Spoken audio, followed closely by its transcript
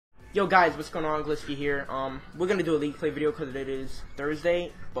Yo guys, what's going on? Glisky here. We're gonna do a league play video because it is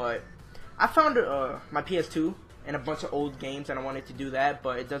Thursday, but I found my PS2 and a bunch of old games and I wanted to do that,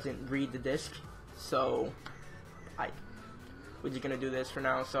 but it doesn't read the disc, so we're just gonna do this for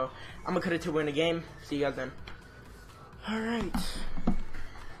now. So I'm gonna cut it to win the game. See you guys then. Alright.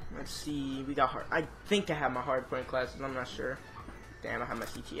 Let's see, we got hard. I think I have my hard point classes, I'm not sure. Damn, I have my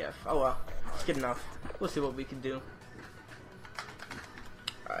CTF. Oh well, it's good enough. We'll see what we can do.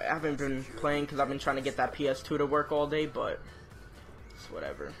 I haven't been playing because I've been trying to get that PS2 to work all day, but it's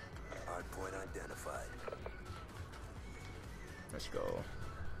whatever. Hard point identified. Let's go.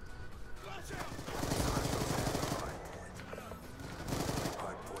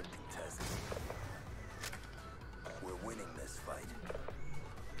 Hard point contested. We're winning this fight.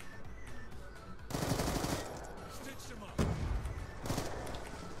 Stitch them up.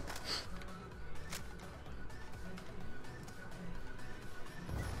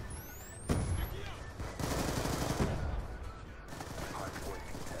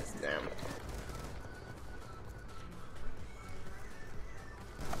 Damn.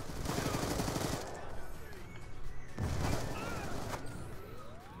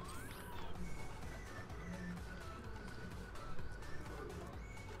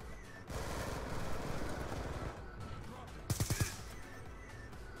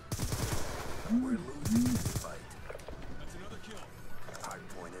 We're losing this fight. That's another kill. Hard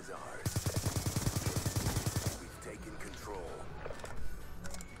point is ours. We've taken control.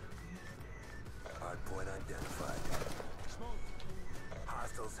 Hard point identified. Smoke.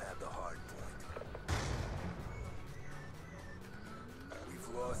 Hostiles have the hard point. We've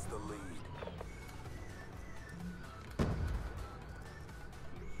lost the lead.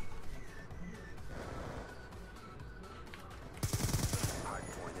 Hard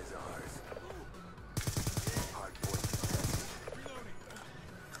point is ours. Hard point contested. Reloading.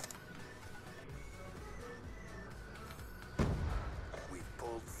 We've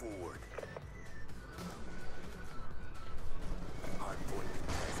pulled forward. Hard point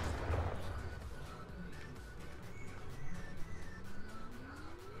contested.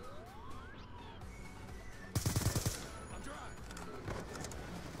 I'm dry.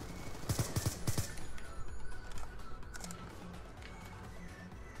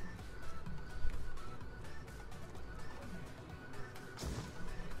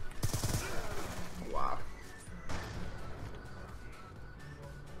 Wow.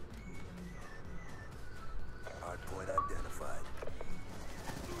 Hard point identified.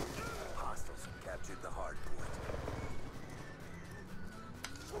 Hostiles have captured the hard point.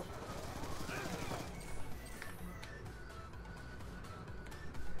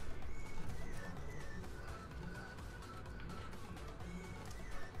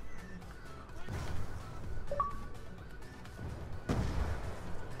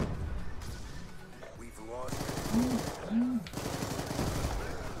 We've lost.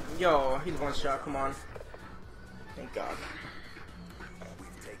 Yo, he's one shot, come on. Thank God.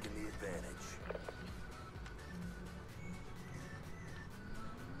 We've taken the advantage.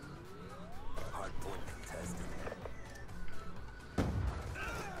 Hard point contested.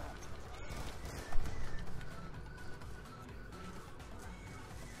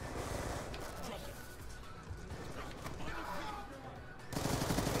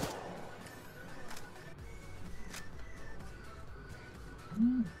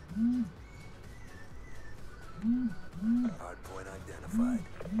 Hard point identified.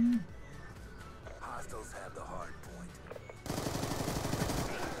 Hostiles have the hard point.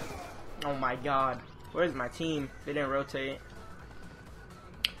 Oh my God. Where's my team? They didn't rotate.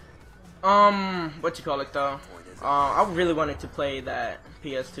 What you call it though? I really wanted to play that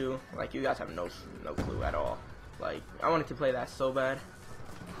PS2. Like, you guys have no clue at all. Like, I wanted to play that so bad.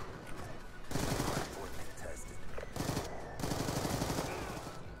 Hard point contested.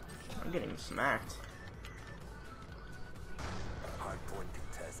 I'm getting smacked. Hard point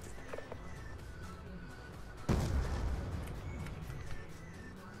contested.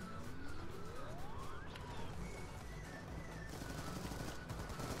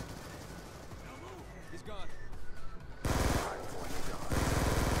 He's gone. Hard point is ours.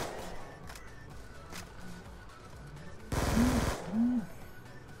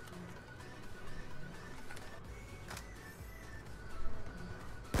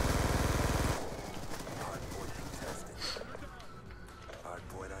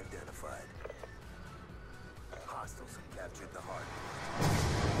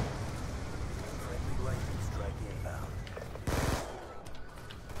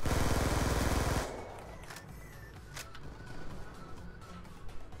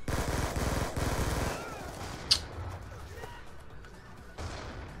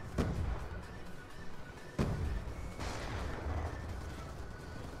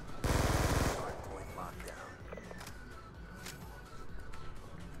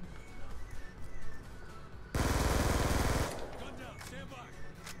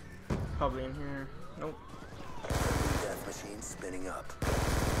 Probably in here. Nope. Death machine spinning up.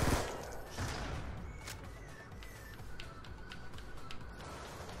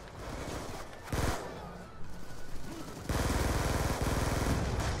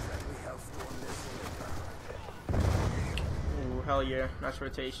 Ooh, hell yeah. Nice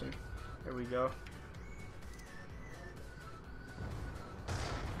rotation. There we go.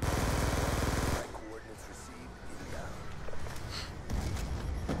 Coordinates received inbound.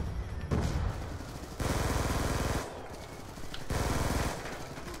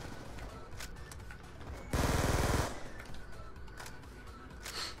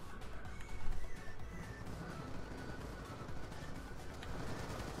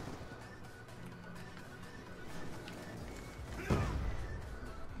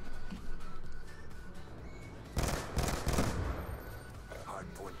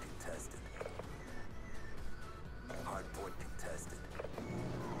 Hardpoint contested. Hardpoint contested.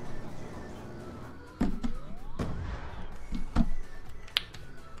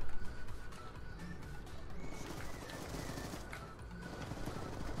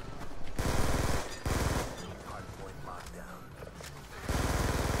 Hardpoint lockdown.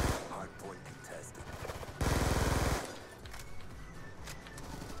 Hardpoint contested.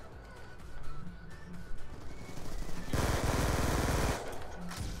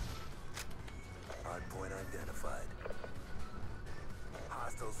 Hardpoint identified.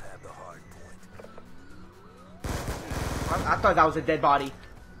 Hostiles have the hardpoint. I thought that was a dead body.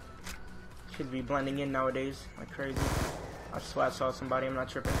 Should be blending in nowadays like crazy. I swear I saw somebody. I'm not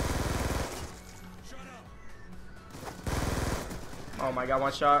tripping. Oh my god,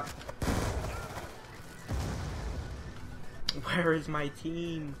 one shot. Where is my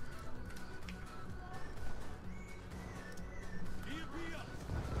team?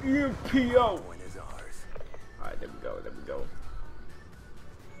 EMPO! Point is ours. Alright, there we go, there we go.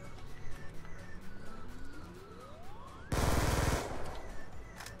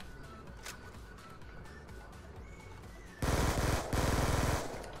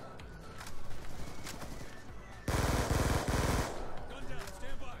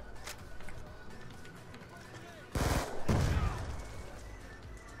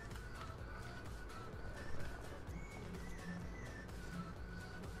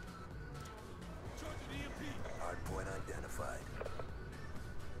 Hardpoint identified.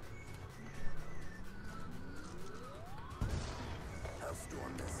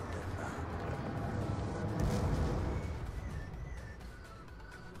 Hellstorm missile inbound.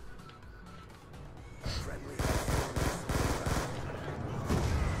 Friendly Hellstorm missile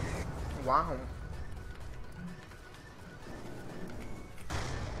inbound. Wow.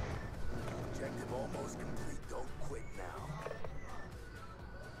 Objective almost complete. Don't quit now.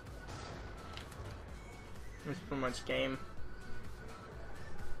 It's pretty much game.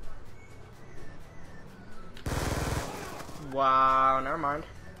 Wow, never mind.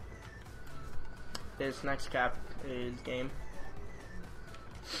 This next cap is game.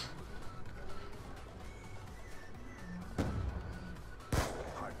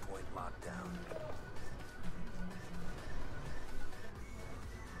 Hardpoint lockdown.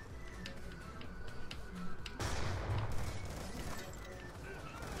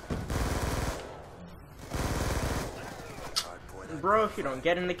 Hardpoint Bro, if you don't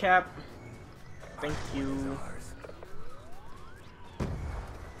get in the cap, thank you. ours.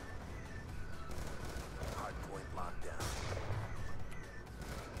 Hardpoint lockdown.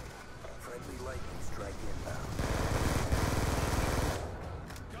 Friendly lightning strike inbound.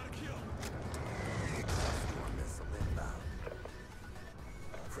 Got a kill. Hellstorm missile inbound.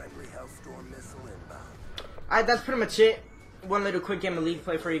 Friendly Hellstorm missile inbound. Alright, that's pretty much it. One little quick game of League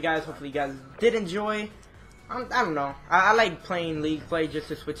play for you guys. Hopefully you guys did enjoy. I don't know. I like playing League play just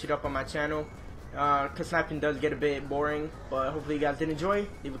to switch it up on my channel. Because sniping does get a bit boring. But hopefully you guys did enjoy.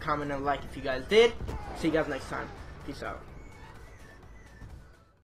 Leave a comment and a like if you guys did. See you guys next time. Peace out.